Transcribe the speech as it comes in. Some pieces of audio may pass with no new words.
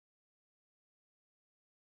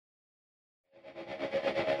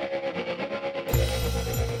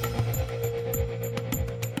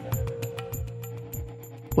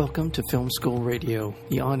Welcome to Film School Radio,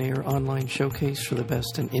 the on-air online showcase for the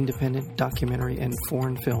best in independent documentary and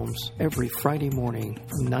foreign films, every Friday morning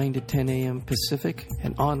from 9 to 10 a.m. Pacific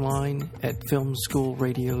and online at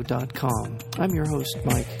filmschoolradio.com. I'm your host,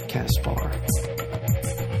 Mike Kaspar.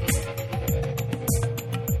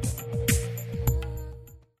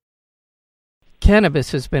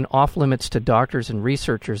 Cannabis has been off-limits to doctors and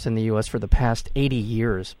researchers in the U.S. for the past 80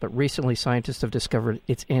 years, but recently scientists have discovered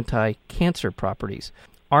its anti-cancer properties.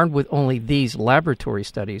 Armed with only these laboratory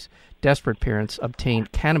studies, desperate parents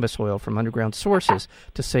obtained cannabis oil from underground sources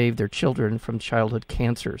to save their children from childhood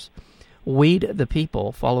cancers. Weed the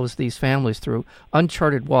People follows these families through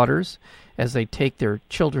uncharted waters as they take their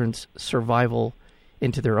children's survival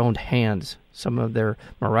into their own hands. Some of their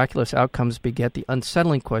miraculous outcomes beget the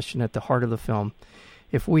unsettling question at the heart of the film.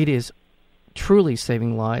 If weed is truly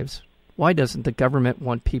saving lives, why doesn't the government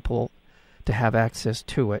want people to have access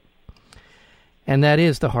to it? And that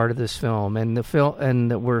is the heart of this film. And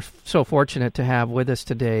we're so fortunate to have with us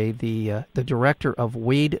today the director of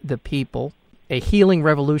Weed the People. A healing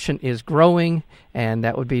revolution is growing, and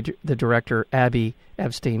that would be the director, Abby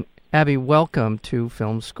Epstein. Abby, welcome to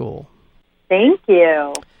Film School. Thank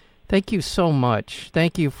you. Thank you so much.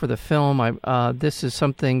 Thank you for the film. This is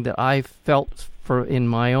something that I felt for in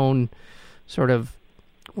my own sort of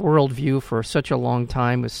worldview for such a long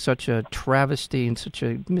time. It's such a travesty and such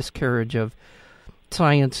a miscarriage of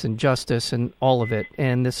science and justice and all of it.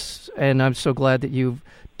 And I'm so glad that you've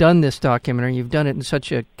done this documentary. You've done it in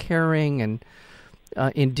such a caring and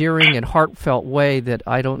endearing and heartfelt way that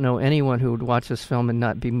I don't know anyone who would watch this film and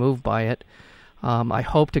not be moved by it. I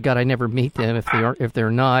hope to God I never meet them if they're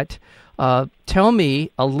not. Tell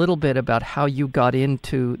me a little bit about how you got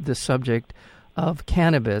into the subject of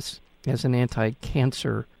cannabis as an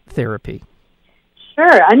anti-cancer therapy.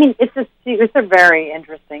 Sure. I mean, it's a very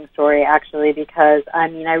interesting story, actually, because,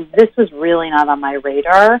 this was really not on my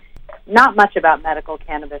radar. Not much about medical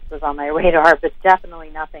cannabis was on my radar, but definitely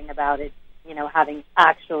nothing about it, having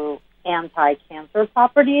actual anti-cancer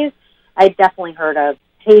properties. I definitely heard of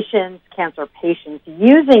cancer patients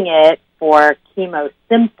using it for chemo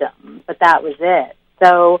symptoms, but that was it.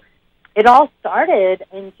 So it all started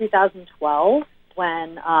in 2012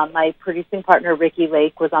 when my producing partner, Ricki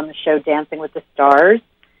Lake, was on the show Dancing with the Stars.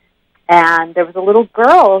 And there was a little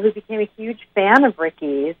girl who became a huge fan of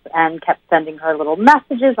Ricki's and kept sending her little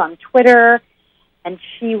messages on Twitter. And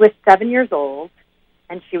she was 7 years old,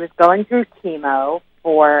 and she was going through chemo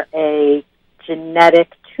for a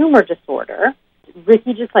genetic tumor disorder.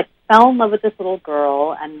 Ricki just fell in love with this little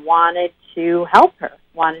girl and wanted to help her,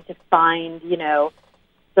 wanted to find,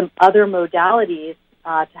 some other modalities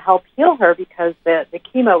to help heal her because the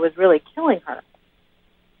chemo was really killing her.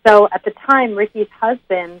 So at the time, Ricki's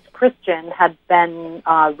husband, Christian, had been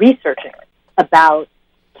researching about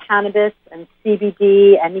cannabis and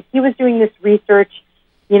CBD, and he was doing this research,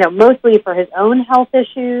 mostly for his own health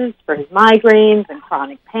issues, for his migraines and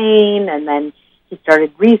chronic pain, and then he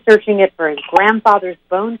started researching it for his grandfather's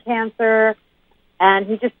bone cancer, and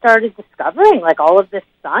he just started discovering, all of this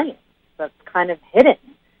science that's kind of hidden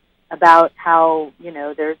about how,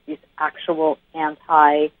 there's these actual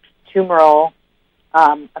anti-tumoral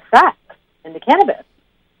effects in the cannabis.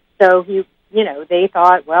 So they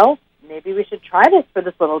thought, well, maybe we should try this for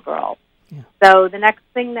this little girl. Yeah. So the next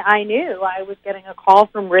thing that I knew, I was getting a call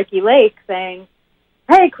from Ricki Lake saying,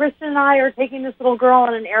 hey, Kristen and I are taking this little girl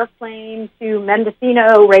on an airplane to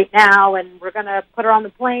Mendocino right now, and we're going to put her on the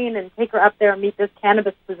plane and take her up there and meet this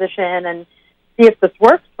cannabis physician and see if this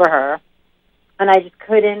works for her. And I just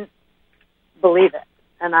couldn't believe it.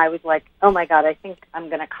 And I was like, oh, my God, I think I'm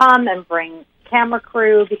going to come and bring camera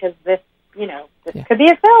crew because this could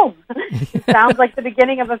be a film. It sounds like the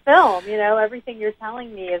beginning of a film. Everything you're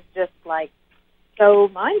telling me is just, so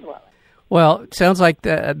mind-blowing. Well, it sounds like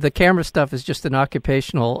the camera stuff is just an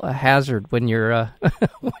occupational hazard when you're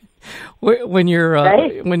when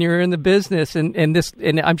you're in the business,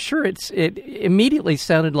 and I'm sure it immediately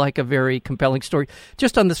sounded like a very compelling story,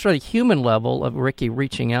 just on the sort of human level of Ricki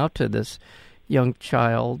reaching out to this young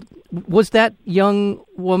child. Was that young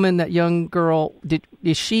woman, that young girl,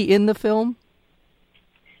 is she in the film?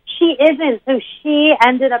 She isn't. So she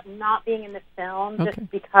ended up not being in the film just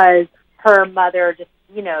because her mother just.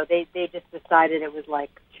 They just decided it was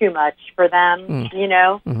too much for them,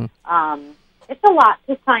 Mm-hmm. It's a lot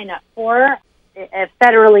to sign up for, a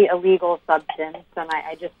federally illegal substance, and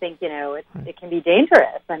I just think, it can be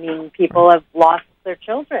dangerous. I mean, people have lost their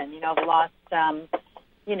children, have lost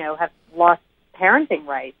parenting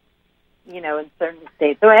rights, in certain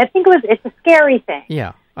states. So I think it's a scary thing.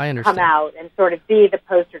 Yeah. I understand. come out and sort of be the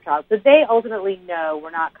poster child. So they ultimately know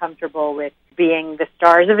we're not comfortable with being the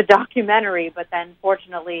stars of a documentary, but then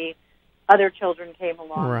fortunately other children came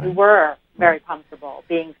along who were very comfortable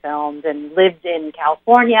being filmed and lived in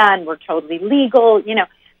California and were totally legal. You know,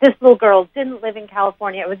 this little girl didn't live in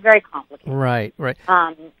California. It was very complicated. Right.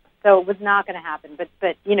 So it was not going to happen.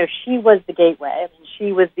 But you know, she was the gateway. I mean,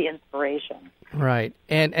 she was the inspiration. Right.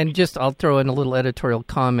 And just I'll throw in a little editorial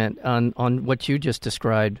comment on what you just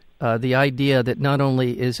described. The idea that not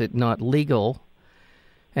only is it not legal,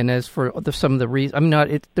 and as for some of the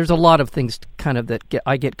reasons, there's a lot of things kind of that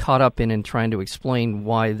I get caught up in trying to explain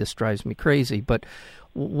why this drives me crazy. But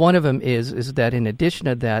one of them is that in addition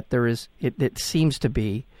to that, it seems to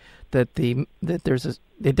be that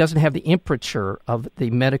it doesn't have the imprimatur of the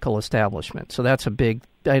medical establishment. So that's a big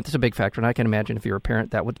factor, and I can imagine if you're a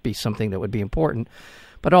parent, that would be something that would be important.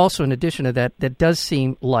 But also, in addition to that, that does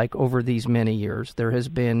seem like over these many years, there has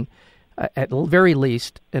been, at the very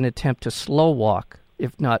least, an attempt to slow walk,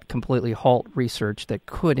 if not completely halt research that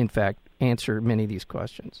could, in fact, answer many of these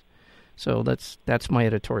questions. So that's my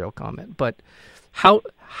editorial comment. But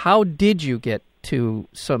how did you get to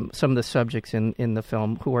some of the subjects in the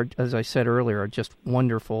film who are, as I said earlier, are just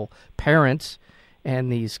wonderful parents,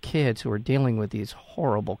 and these kids who are dealing with these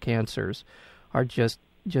horrible cancers are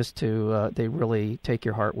they really take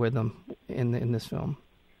your heart with them in this film?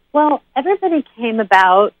 Well, everybody came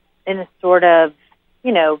about in a sort of,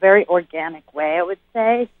 you know, very organic way, I would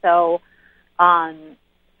say. So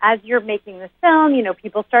as you're making this film, you know,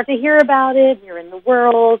 people start to hear about it, and you're in the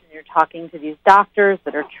world, and you're talking to these doctors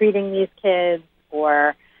that are treating these kids,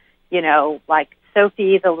 or, you know, like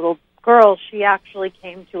Sophie, the little girl, she actually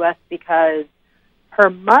came to us because her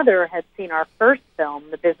mother had seen our first film,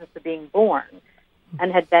 The Business of Being Born,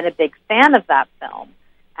 and had been a big fan of that film.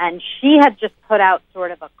 And she had just put out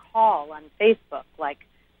sort of a call on Facebook, like,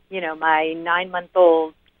 you know, my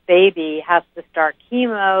 9-month-old baby has to start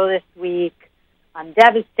chemo this week. I'm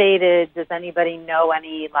devastated. Does anybody know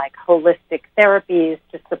any, like, holistic therapies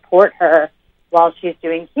to support her while she's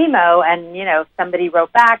doing chemo? And, you know, somebody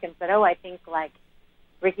wrote back and said, oh, I think, like,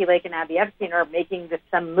 Ricky Lake and Abby Epstein are making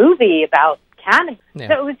some movie about cannabis. Yeah.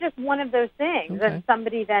 So it was just one of those things. Okay. And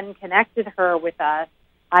somebody then connected her with us.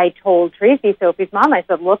 I told Tracy, Sophie's mom, I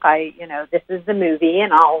said, look, this is the movie,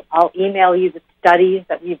 and I'll email you the studies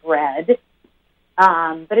that we've read.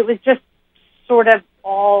 But it was just sort of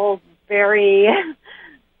all very,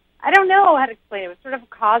 I don't know how to explain it. It was sort of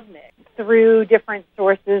cosmic through different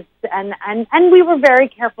sources. And we were very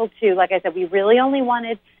careful, too. Like I said, we really only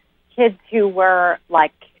wanted kids who were,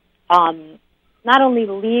 like, not only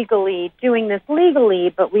legally doing this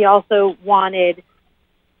legally, but we also wanted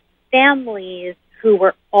families who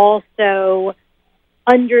were also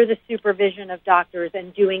under the supervision of doctors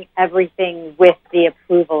and doing everything with the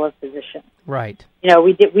approval of physicians. Right. You know,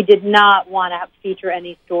 we did not want to feature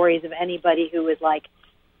any stories of anybody who was, like,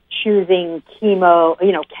 choosing chemo,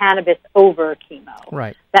 you know, cannabis over chemo.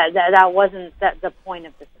 Right. That wasn't the point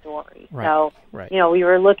of the story. Right. So, right. You know, we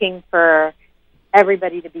were looking for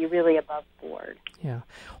everybody to be really above board. Yeah.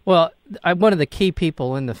 Well, one of the key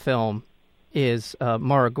people in the film is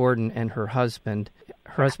Mara Gordon and her husband.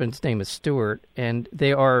 Her husband's name is Stuart, and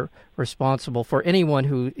they are responsible for anyone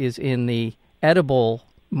who is in the edible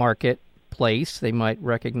marketplace. They might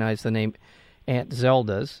recognize the name Aunt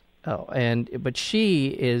Zelda's. But she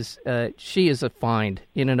is a find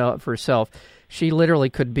in and of herself. She literally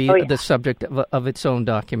could be the subject of its own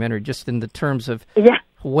documentary, just in the terms of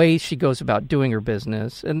ways she goes about doing her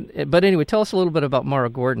business. But anyway, tell us a little bit about Mara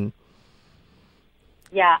Gordon.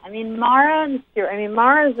 Yeah, I mean, Mara and Stuart,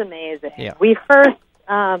 Mara's amazing. Yeah. We first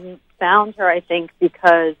found her, I think,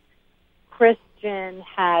 because Christian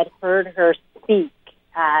had heard her speak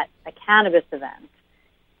at a cannabis event.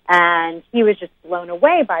 And he was just blown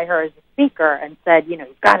away by her as a speaker and said, you know,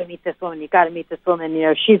 you've got to meet this woman, you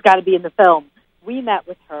know, she's got to be in the film. We met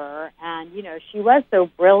with her, and, you know, she was so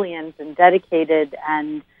brilliant and dedicated,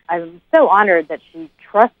 and I'm so honored that she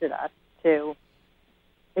trusted us to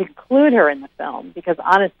include her in the film, because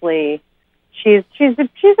honestly, she's a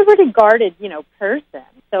pretty guarded, you know, person.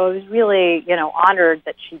 So I was really, you know, honored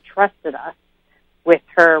that she trusted us with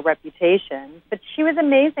her reputation. But she was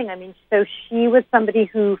amazing. I mean, so she was somebody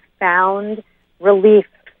who found relief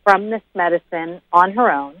from this medicine on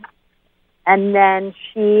her own. And then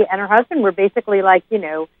she and her husband were basically, like, you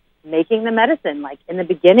know, making the medicine, like, in the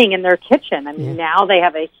beginning in their kitchen. I mean, now they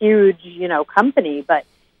have a huge, you know, company, but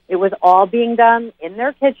it was all being done in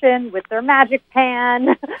their kitchen with their magic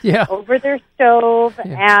pan over their stove,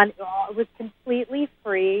 and it was completely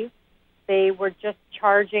free. They were just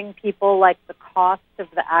charging people, like, the cost of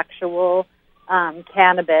the actual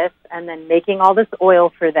cannabis and then making all this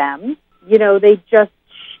oil for them. You know,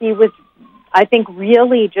 she was, I think,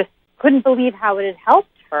 really just couldn't believe how it had helped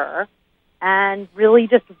her and really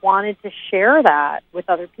just wanted to share that with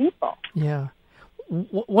other people. Yeah.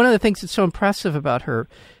 One of the things that's so impressive about her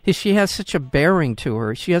is she has such a bearing to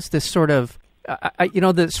her. She has this sort of,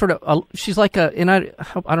 she's like and I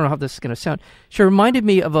don't know how this is going to sound. She reminded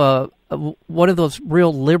me of one of those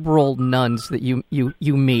real liberal nuns that you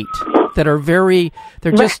meet that are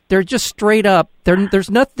they're just straight up. There's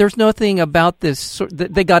nothing about this.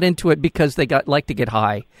 They got into it because they like to get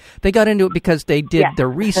high. They got into it because they did their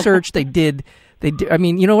research. They did. I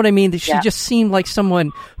mean, you know what I mean? She just seemed like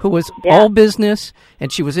someone who was all business,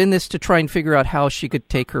 and she was in this to try and figure out how she could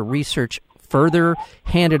take her research further,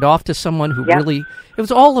 hand it off to someone who really,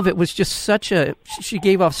 all of it was just she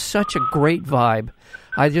gave off such a great vibe.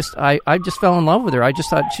 I just fell in love with her. I just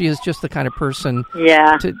thought she is just the kind of person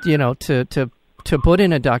to put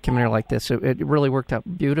in a documentary like this. It really worked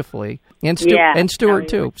out beautifully. And Stuart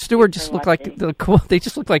too. Stuart just looked like they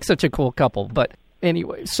just looked like such a cool couple. But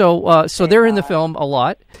anyway, so they're in the film a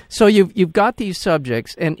lot. So you've got these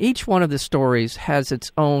subjects, and each one of the stories has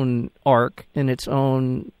its own arc and its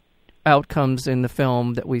own outcomes in the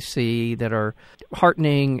film that we see that are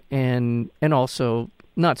heartening and also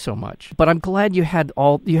not so much. But I'm glad you have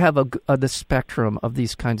the spectrum of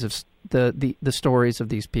these kinds of the stories of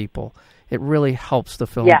these people. It really helps the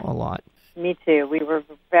film a lot. Me too. We were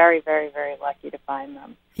very, very, very lucky to find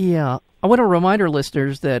them. Yeah. I want to remind our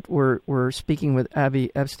listeners that we're speaking with Abby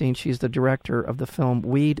Epstein. She's the director of the film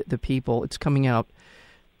Weed the People. It's coming out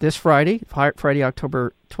this Friday,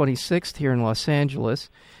 October 26th here in Los Angeles.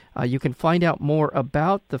 You can find out more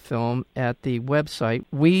about the film at the website,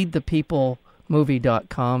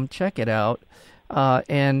 weedthepeoplemovie.com. Check it out.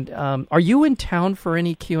 And are you in town for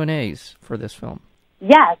any Q&As for this film?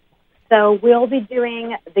 Yes. So we'll be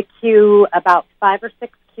doing about 5 or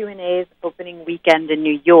 6 Q&As opening weekend in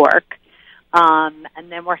New York. And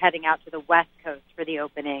then we're heading out to the West Coast for the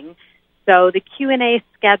opening. So the Q&A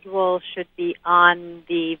schedule should be on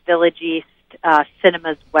the Village East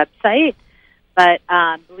Cinema's website. But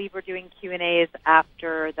I believe we're doing Q&As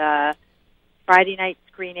after the Friday night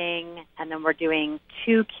screening, and then we're doing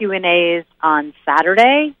 2 Q&As on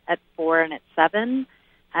Saturday at 4 and at 7,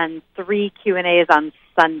 and 3 Q&As on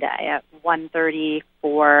Sunday at 1:30,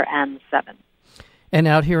 4, and 7. And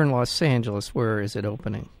out here in Los Angeles, where is it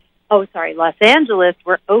opening? Oh, sorry, Los Angeles.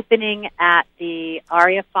 We're opening at the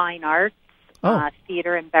Aria Fine Arts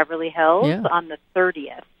Theater in Beverly Hills on the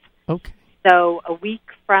 30th. Okay. So a week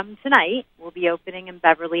from tonight, we'll be opening in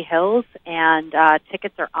Beverly Hills, and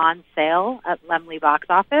tickets are on sale at Laemmle Box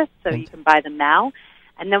Office, so you can buy them now.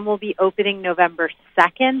 And then we'll be opening November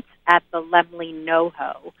 2nd at the Laemmle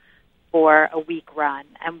NoHo for a week run.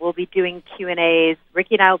 And we'll be doing Q&As.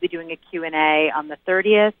 Ricky and I will be doing a Q&A on the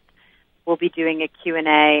 30th. We'll be doing a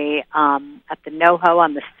Q&A at the NoHo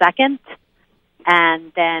on the 2nd.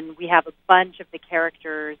 And then we have a bunch of the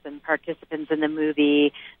characters and participants in the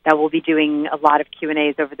movie that will be doing a lot of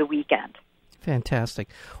Q&As over the weekend. Fantastic.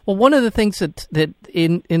 Well, one of the things that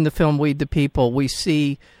in the film Weed the People, we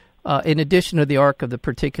see, in addition to the arc of the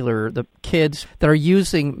kids that are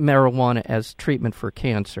using marijuana as treatment for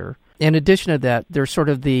cancer, in addition to that, there's sort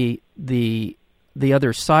of the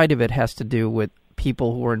other side of it has to do with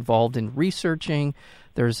people who are involved in researching.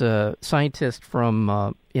 There's a scientist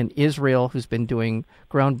from in Israel who's been doing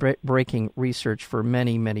groundbreaking research for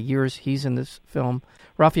many, many years. He's in this film.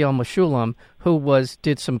 Raphael Mechoulam, who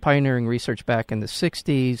did some pioneering research back in the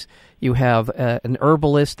 60s. You have an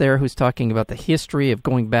herbalist there who's talking about the history of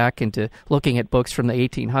going back into looking at books from the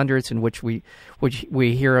 1800s in which we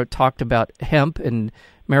hear talked about hemp and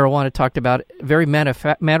marijuana, talked about very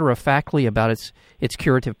matter-of-factly about its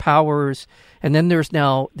curative powers. And then there's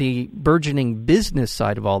now the burgeoning business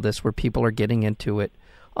side of all this where people are getting into it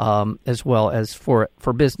as well as for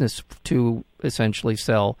business to essentially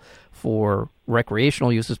sell for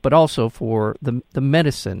recreational uses, but also for the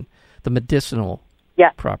medicinal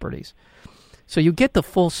properties. So you get the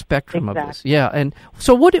full spectrum of this. Yeah. And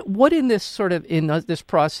so what in this sort of, in this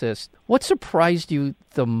process, what surprised you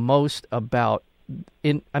the most about,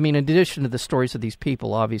 in addition to the stories of these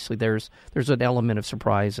people, obviously there's an element of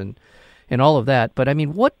surprise and all of that. But I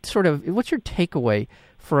mean, what's your takeaway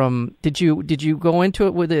from, did you go into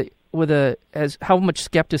it as how much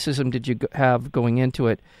skepticism did you have going into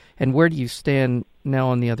it, and where do you stand now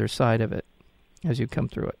on the other side of it as you come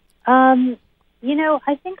through it? I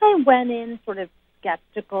think I went in sort of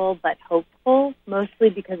skeptical but hopeful, mostly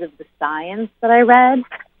because of the science that I read.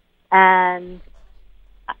 And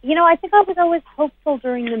I think I was always hopeful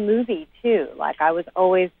during the movie, too. Like, I was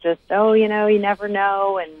always just, you never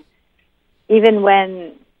know. And even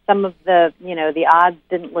when some of the, the odds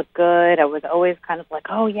didn't look good, I was always kind of like,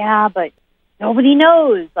 oh, yeah, but nobody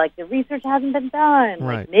knows. Like, the research hasn't been done.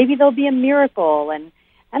 Right. Like, maybe there'll be a miracle. And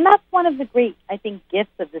that's one of the great, I think,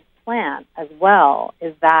 gifts of this plant as well,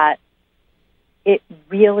 is that it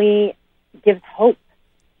really gives hope.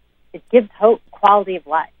 It gives hope, quality of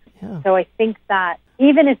life. Yeah. So I think that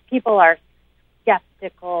even if people are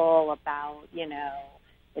skeptical about,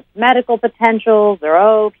 its medical potentials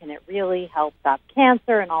or, can it really help stop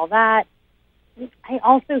cancer and all that, I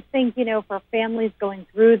also think, for families going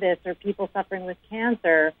through this or people suffering with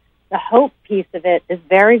cancer, the hope piece of it is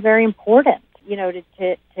very, very important,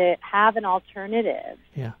 to have an alternative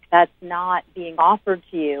that's not being offered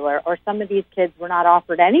to you. Or some of these kids were not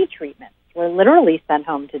offered any treatment. Were literally sent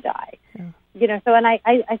home to die. Yeah. So and I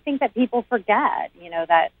think that people forget,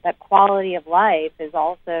 that quality of life is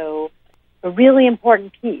also a really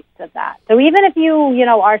important piece of that. So even if you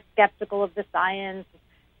are skeptical of the science,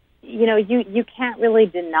 you can't really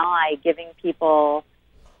deny giving people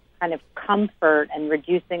kind of comfort and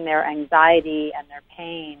reducing their anxiety and their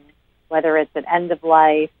pain, whether it's at end of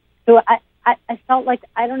life. So I felt like,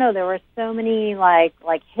 I don't know, there were so many like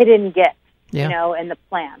hidden gifts, in the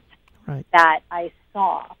plant. Right. That I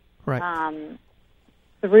saw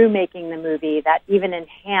through making the movie that even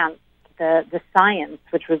enhanced the science,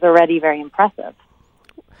 which was already very impressive.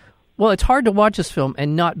 Well, it's hard to watch this film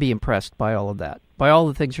and not be impressed by all of that, by all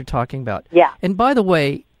the things you're talking about. Yeah. And by the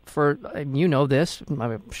way, this,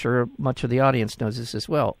 I'm sure much of the audience knows this as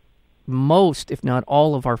well, most, if not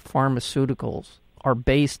all, of our pharmaceuticals are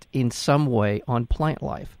based in some way on plant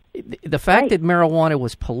life. The fact that marijuana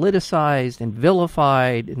was politicized and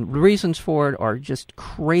vilified, and the reasons for it are just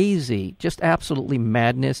crazy, just absolutely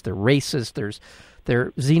madness. They're racist,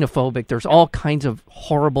 they're xenophobic, there's all kinds of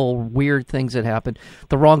horrible, weird things that happen.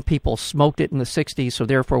 The wrong people smoked it in the 60s, so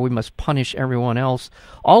therefore we must punish everyone else.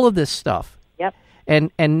 All of this stuff. Yep.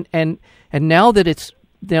 And now that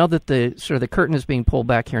the sort of the curtain is being pulled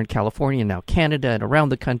back here in California and now Canada and around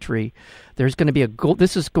the country, there's going to be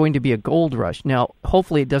this is going to be a gold rush. Now,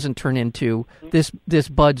 hopefully it doesn't turn into this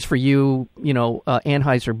buds for you,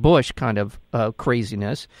 Anheuser-Busch kind of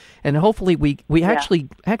craziness. And hopefully we actually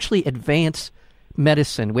advance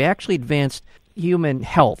medicine. We actually advance human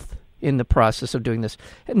health in the process of doing this.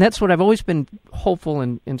 And that's what I've always been hopeful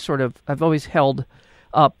and sort of, I've always held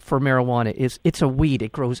up for marijuana is it's a weed.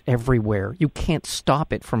 It grows everywhere. You can't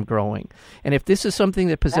stop it from growing. And if this is something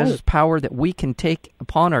that possesses power that we can take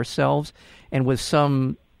upon ourselves and with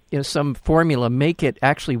some formula make it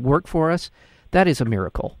actually work for us, that is a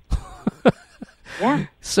miracle. Yeah.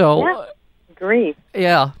 So, agree.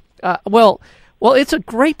 Yeah. Well, it's a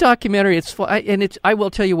great documentary. It's and I will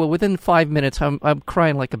tell you, within 5 minutes, I'm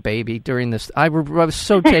crying like a baby during this. I was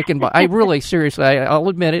so taken by. I really, seriously, I'll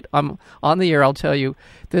admit it. I'm on the air. I'll tell you,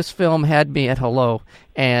 this film had me at hello,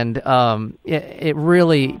 and it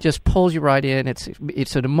really just pulls you right in.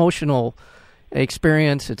 It's an emotional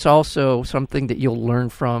experience. It's also something that you'll learn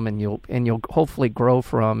from, and you'll hopefully grow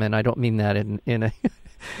from. And I don't mean that in a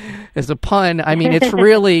as a pun. I mean, it's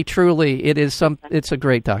really, truly, it's a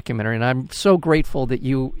great documentary, and I'm so grateful that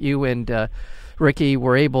you and Ricky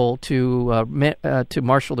were able to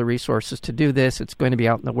marshal the resources to do this. It's going to be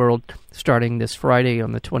out in the world starting this Friday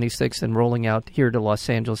on the 26th and rolling out here to Los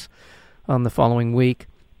Angeles on the following week.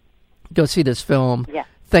 Go see this film. Yeah.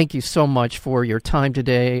 Thank you so much for your time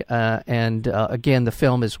today. And again, the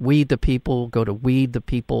film is Weed the People. Go to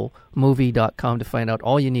weedthepeoplemovie.com to find out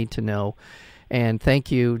all you need to know. And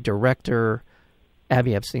thank you, Director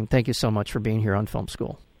Abby Epstein. Thank you so much for being here on Film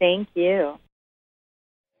School. Thank you.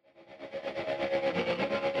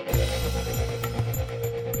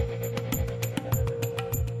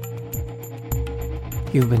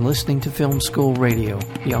 You've been listening to Film School Radio,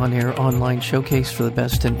 the on-air online showcase for the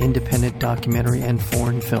best in independent documentary and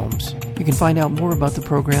foreign films. You can find out more about the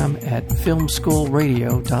program at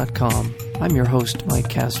filmschoolradio.com. I'm your host, Mike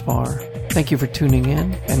Kaspar. Thank you for tuning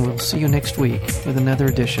in, and we'll see you next week with another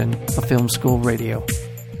edition of Film School Radio.